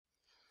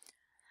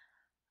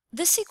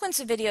This sequence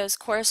of videos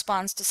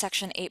corresponds to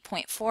section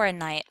 8.4 in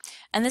NIGHT,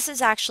 and this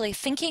is actually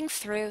thinking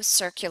through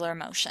circular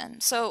motion.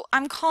 So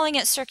I'm calling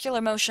it circular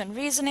motion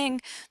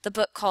reasoning. The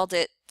book called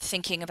it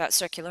thinking about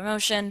circular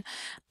motion.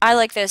 I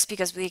like this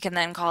because we can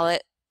then call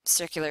it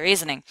circular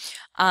reasoning.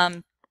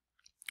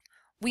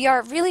 We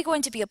are really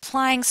going to be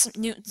applying some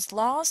Newton's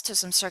laws to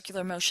some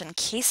circular motion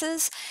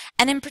cases,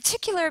 and in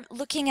particular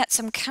looking at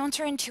some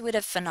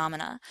counterintuitive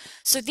phenomena.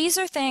 So these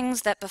are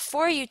things that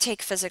before you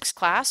take physics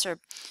class, or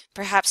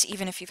perhaps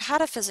even if you've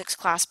had a physics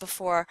class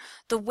before,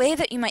 the way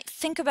that you might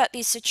think about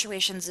these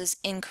situations is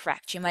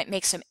incorrect. You might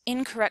make some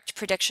incorrect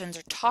predictions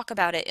or talk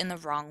about it in the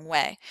wrong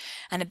way.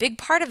 And a big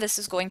part of this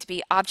is going to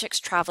be objects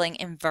traveling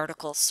in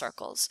vertical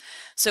circles.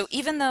 So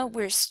even though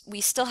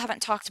we still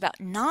haven't talked about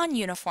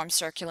non-uniform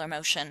circular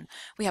motion,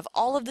 we have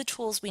all of the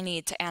tools we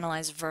need to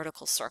analyze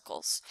vertical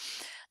circles.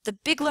 The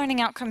big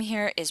learning outcome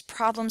here is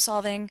problem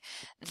solving,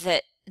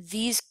 that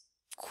these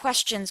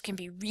questions can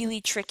be really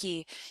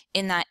tricky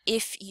in that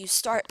if you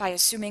start by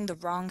assuming the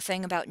wrong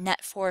thing about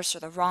net force or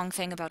the wrong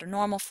thing about a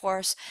normal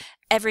force,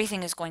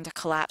 everything is going to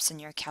collapse in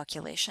your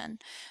calculation.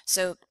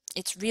 So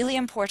it's really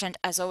important,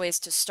 as always,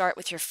 to start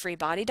with your free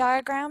body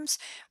diagrams.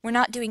 We're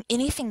not doing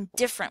anything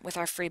different with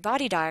our free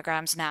body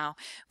diagrams now.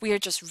 We are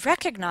just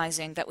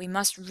recognizing that we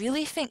must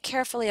really think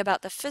carefully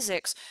about the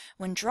physics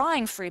when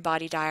drawing free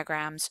body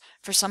diagrams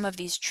for some of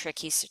these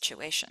tricky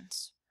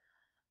situations.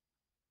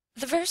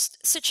 The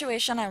first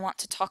situation I want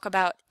to talk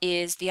about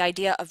is the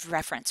idea of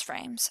reference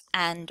frames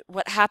and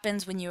what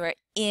happens when you are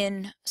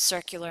in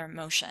circular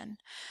motion.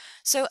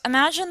 So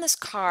imagine this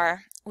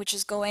car which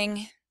is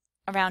going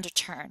around a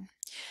turn.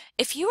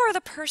 If you are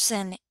the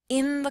person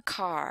in the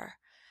car,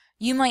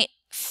 you might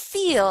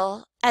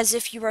feel as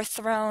if you are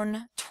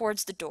thrown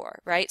towards the door,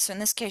 right? So in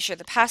this case, you're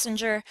the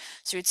passenger,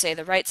 so you'd say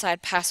the right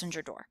side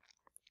passenger door.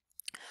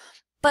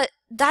 But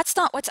that's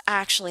not what's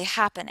actually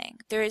happening.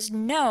 There is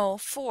no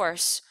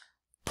force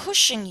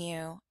pushing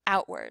you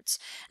outwards.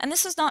 And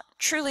this is not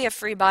truly a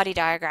free body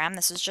diagram,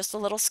 this is just a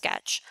little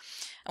sketch.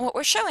 And what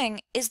we're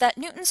showing is that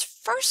Newton's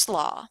first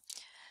law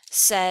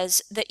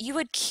says that you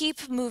would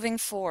keep moving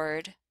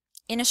forward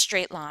in a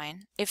straight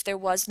line if there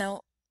was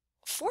no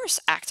force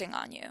acting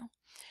on you.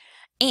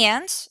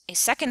 And a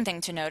second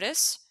thing to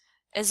notice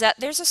is that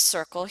there's a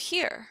circle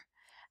here.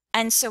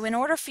 And so in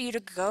order for you to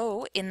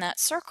go in that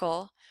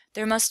circle,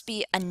 there must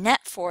be a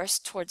net force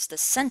towards the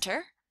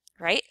center,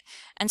 right?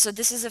 And so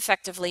this is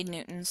effectively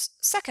Newton's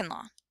second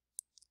law.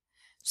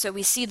 So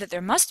we see that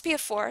there must be a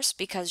force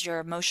because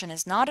your motion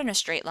is not in a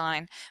straight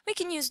line. We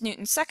can use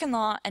Newton's second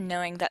law, and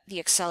knowing that the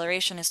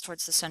acceleration is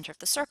towards the center of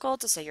the circle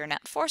to say your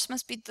net force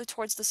must be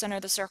towards the center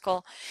of the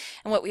circle.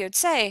 And what we would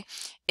say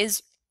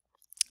is,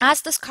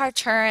 as this car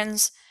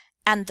turns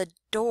and the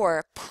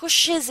door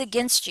pushes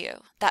against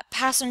you, that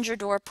passenger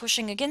door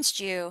pushing against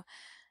you,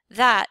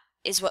 that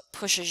is what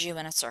pushes you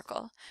in a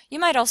circle. You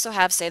might also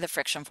have, say, the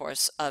friction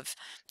force of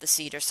the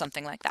seat or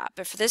something like that,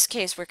 but for this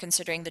case we're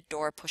considering the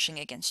door pushing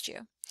against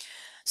you.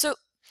 So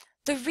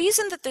the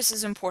reason that this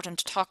is important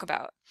to talk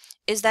about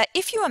is that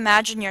if you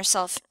imagine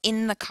yourself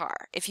in the car,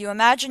 if you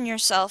imagine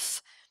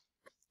yourself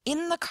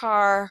in the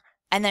car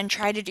and then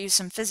try to do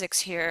some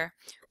physics here,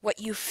 what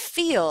you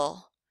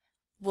feel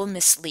will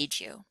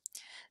mislead you.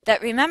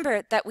 That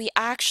remember that we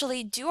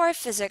actually do our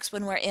physics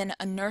when we're in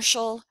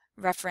inertial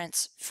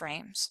reference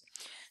frames.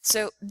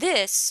 So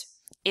this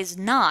is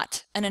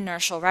not an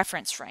inertial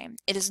reference frame.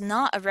 It is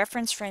not a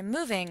reference frame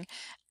moving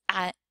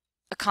at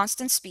a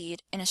constant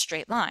speed in a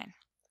straight line.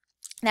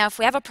 Now, if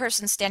we have a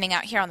person standing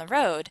out here on the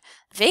road,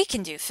 they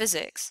can do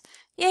physics.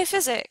 Yay,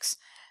 physics!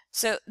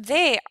 So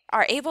they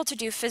are able to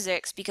do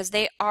physics because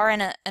they are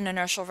in an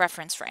inertial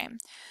reference frame.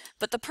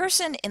 But the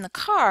person in the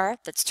car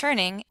that's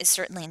turning is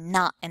certainly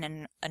not in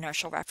an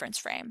inertial reference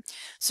frame.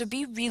 So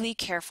be really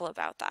careful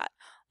about that.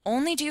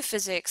 Only do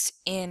physics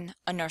in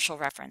inertial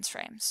reference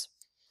frames.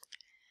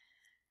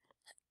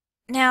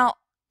 Now,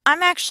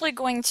 I'm actually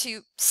going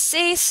to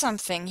say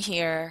something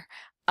here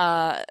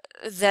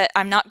that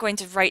I'm not going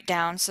to write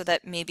down so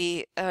that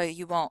maybe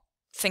you won't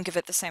think of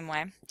it the same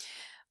way.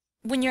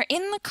 When you're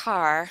in the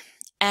car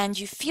and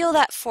you feel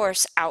that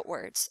force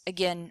outwards,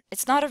 again,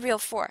 it's not a real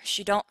force.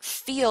 You don't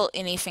feel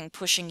anything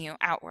pushing you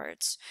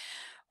outwards.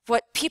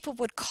 What people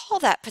would call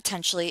that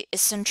potentially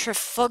is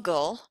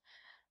centrifugal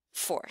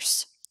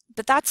force.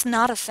 But that's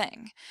not a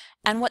thing.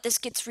 And what this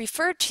gets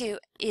referred to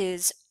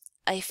is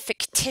a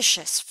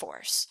fictitious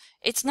force.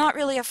 It's not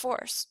really a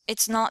force.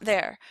 It's not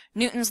there.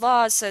 Newton's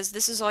law says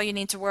this is all you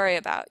need to worry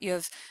about. You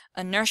have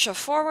inertia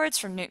forwards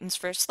from Newton's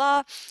first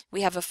law.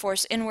 We have a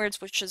force inwards,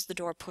 which is the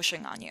door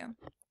pushing on you.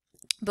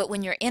 But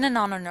when you're in a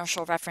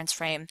non-inertial reference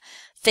frame,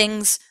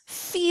 things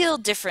feel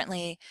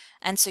differently,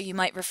 and so you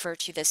might refer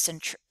to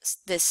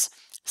this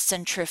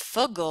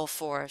centrifugal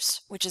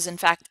force, which is in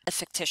fact a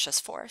fictitious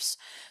force.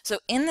 So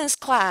in this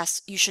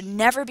class, you should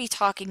never be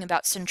talking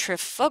about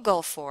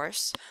centrifugal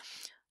force,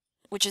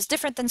 which is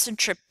different than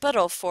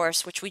centripetal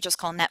force, which we just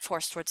call net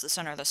force towards the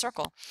center of the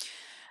circle.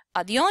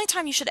 The only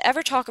time you should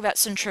ever talk about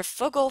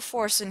centrifugal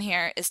force in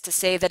here is to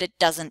say that it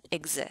doesn't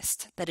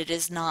exist, that it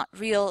is not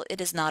real, it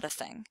is not a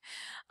thing.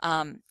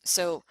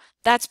 So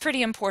that's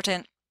pretty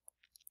important.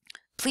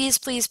 Please,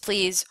 please,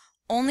 please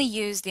only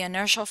use the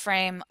inertial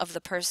frame of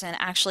the person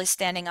actually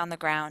standing on the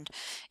ground.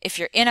 If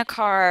you're in a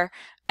car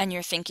and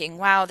you're thinking,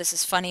 wow, this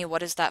is funny,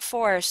 what is that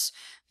force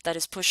that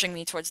is pushing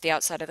me towards the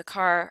outside of the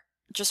car?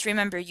 Just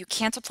remember, you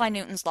can't apply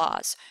Newton's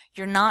laws.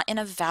 You're not in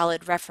a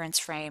valid reference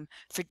frame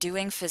for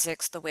doing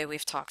physics the way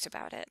we've talked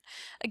about it.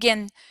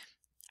 Again,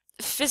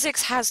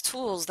 physics has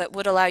tools that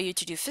would allow you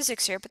to do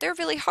physics here, but they're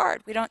really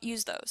hard. We don't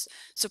use those.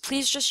 So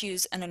please just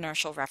use an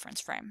inertial reference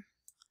frame.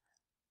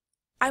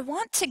 I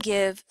want to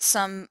give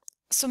some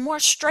more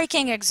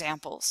striking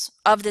examples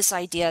of this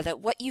idea that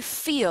what you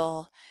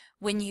feel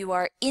when you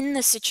are in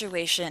the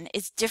situation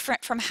is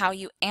different from how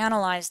you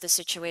analyze the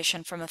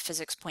situation from a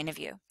physics point of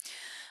view.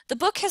 The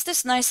book has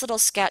this nice little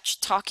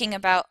sketch talking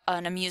about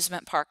an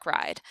amusement park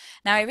ride.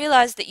 Now, I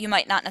realize that you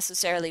might not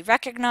necessarily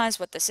recognize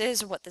what this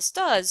is or what this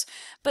does,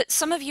 but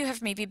some of you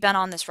have maybe been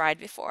on this ride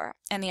before.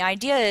 And the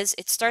idea is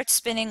it starts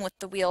spinning with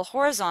the wheel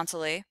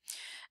horizontally,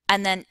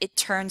 and then it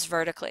turns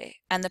vertically,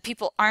 and the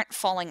people aren't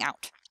falling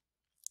out.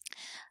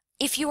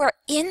 If you are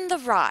in the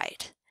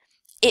ride,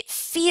 it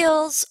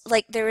feels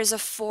like there is a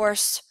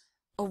force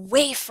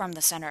away from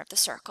the center of the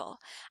circle,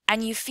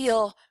 and you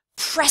feel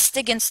pressed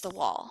against the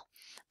wall.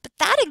 But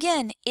that,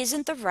 again,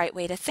 isn't the right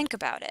way to think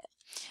about it.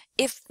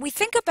 If we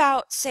think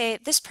about, say,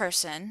 this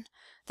person,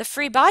 the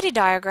free body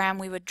diagram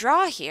we would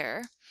draw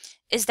here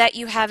is that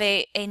you have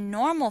a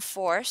normal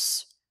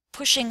force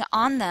pushing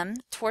on them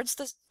towards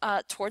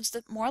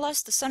the more or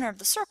less the center of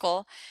the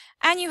circle,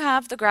 and you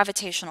have the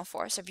gravitational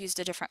force. I've used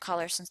a different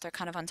color since they're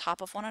kind of on top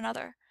of one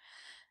another.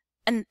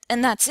 And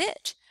that's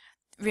it.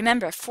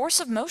 Remember, force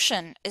of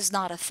motion is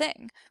not a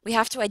thing. We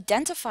have to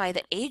identify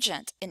the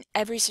agent in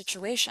every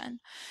situation.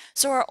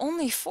 So our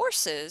only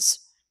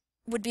forces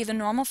would be the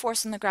normal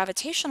force and the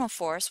gravitational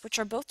force, which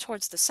are both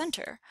towards the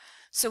center.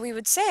 So we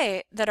would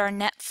say that our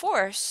net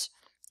force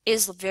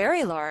is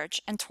very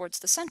large and towards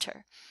the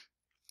center.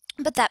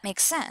 But that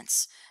makes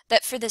sense,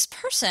 that for this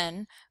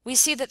person, we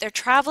see that they're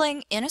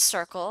traveling in a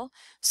circle.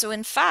 So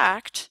in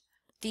fact,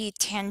 the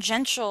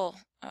tangential,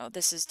 oh,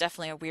 this is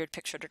definitely a weird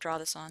picture to draw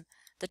this on.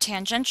 The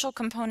tangential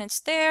component's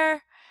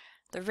there,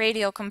 the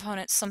radial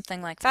component's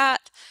something like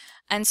that.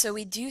 And so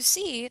we do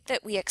see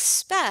that we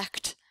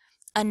expect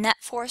a net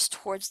force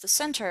towards the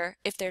center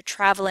if they're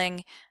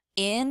traveling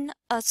in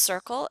a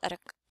circle,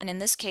 and in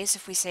this case,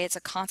 if we say it's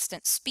a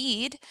constant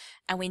speed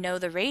and we know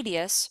the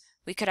radius,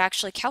 we could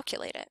actually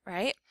calculate it,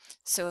 right?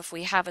 So if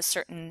we have a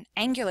certain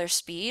angular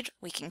speed,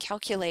 we can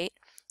calculate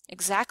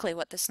exactly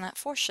what this net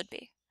force should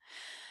be.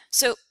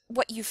 So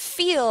what you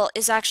feel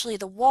is actually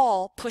the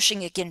wall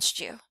pushing against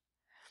you.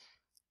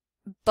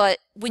 But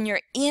when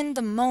you're in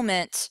the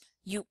moment,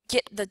 you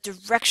get the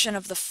direction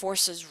of the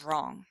forces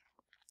wrong.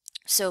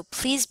 So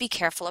please be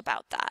careful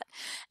about that.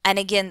 And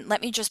again,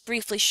 let me just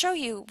briefly show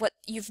you what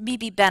you've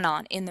maybe been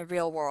on in the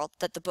real world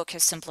that the book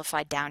has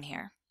simplified down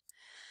here.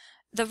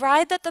 The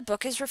ride that the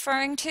book is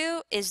referring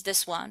to is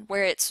this one,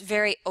 where it's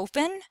very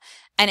open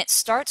and it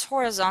starts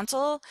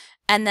horizontal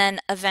and then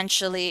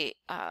eventually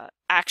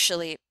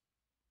actually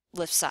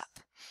lifts up.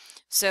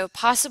 So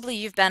possibly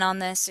you've been on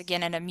this,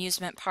 again, at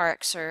amusement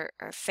parks or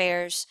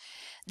fairs.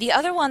 The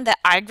other one that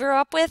I grew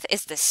up with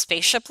is this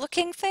spaceship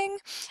looking thing,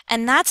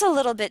 and that's a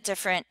little bit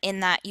different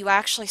in that you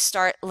actually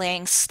start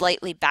laying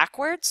slightly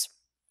backwards.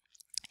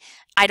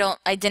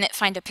 I didn't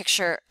find a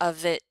picture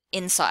of it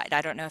inside. I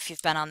don't know if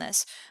you've been on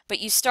this, but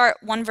you start,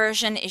 one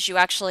version is you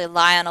actually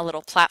lie on a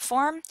little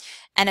platform,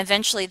 and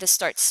eventually this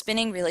starts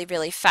spinning really,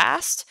 really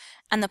fast,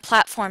 and the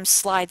platform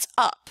slides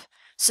up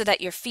so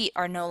that your feet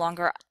are no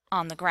longer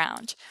on the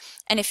ground.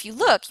 And if you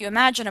look, you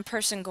imagine a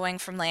person going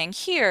from laying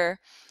here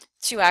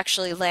to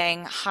actually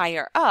laying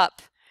higher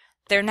up.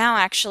 They're now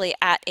actually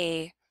at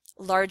a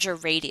larger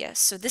radius.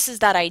 So this is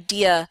that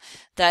idea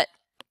that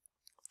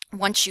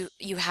once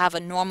you have a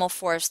normal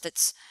force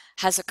that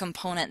has a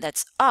component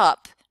that's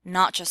up,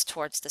 not just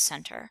towards the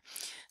center.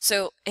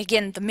 So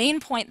again, the main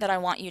point that I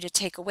want you to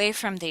take away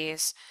from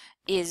these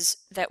is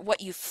that what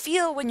you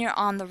feel when you're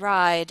on the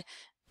ride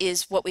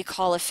is what we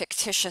call a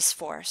fictitious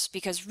force,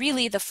 because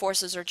really the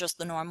forces are just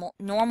the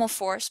normal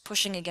force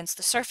pushing against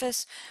the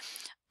surface,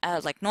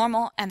 like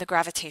normal, and the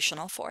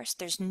gravitational force.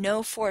 There's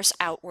no force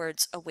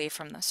outwards away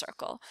from the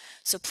circle.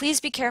 So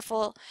please be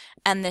careful,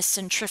 and this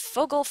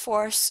centrifugal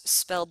force,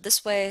 spelled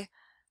this way,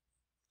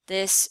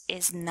 this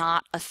is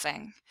not a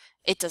thing.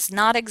 It does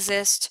not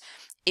exist.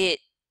 It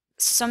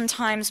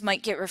sometimes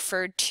might get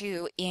referred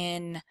to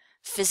in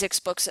physics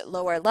books at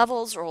lower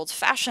levels or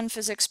old-fashioned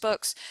physics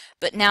books,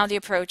 but now the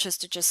approach is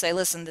to just say,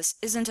 listen, this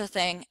isn't a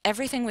thing.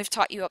 Everything we've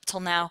taught you up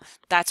till now,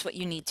 that's what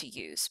you need to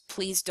use.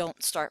 Please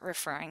don't start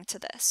referring to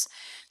this.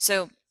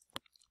 So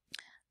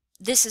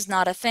this is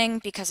not a thing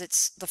because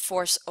it's the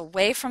force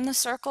away from the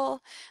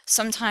circle.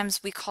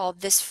 Sometimes we call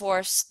this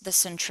force the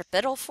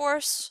centripetal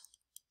force.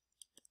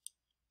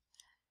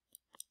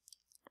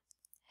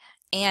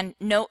 And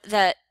note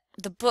that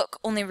The book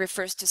only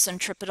refers to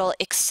centripetal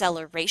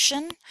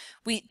acceleration.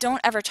 We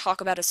don't ever talk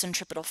about a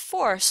centripetal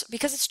force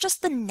because it's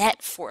just the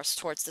net force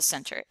towards the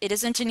center. It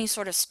isn't any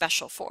sort of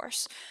special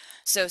force.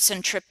 So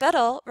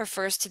centripetal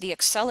refers to the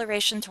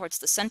acceleration towards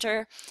the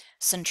center.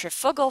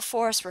 Centrifugal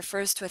force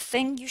refers to a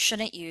thing you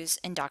shouldn't use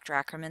in Dr.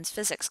 Ackerman's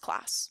physics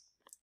class.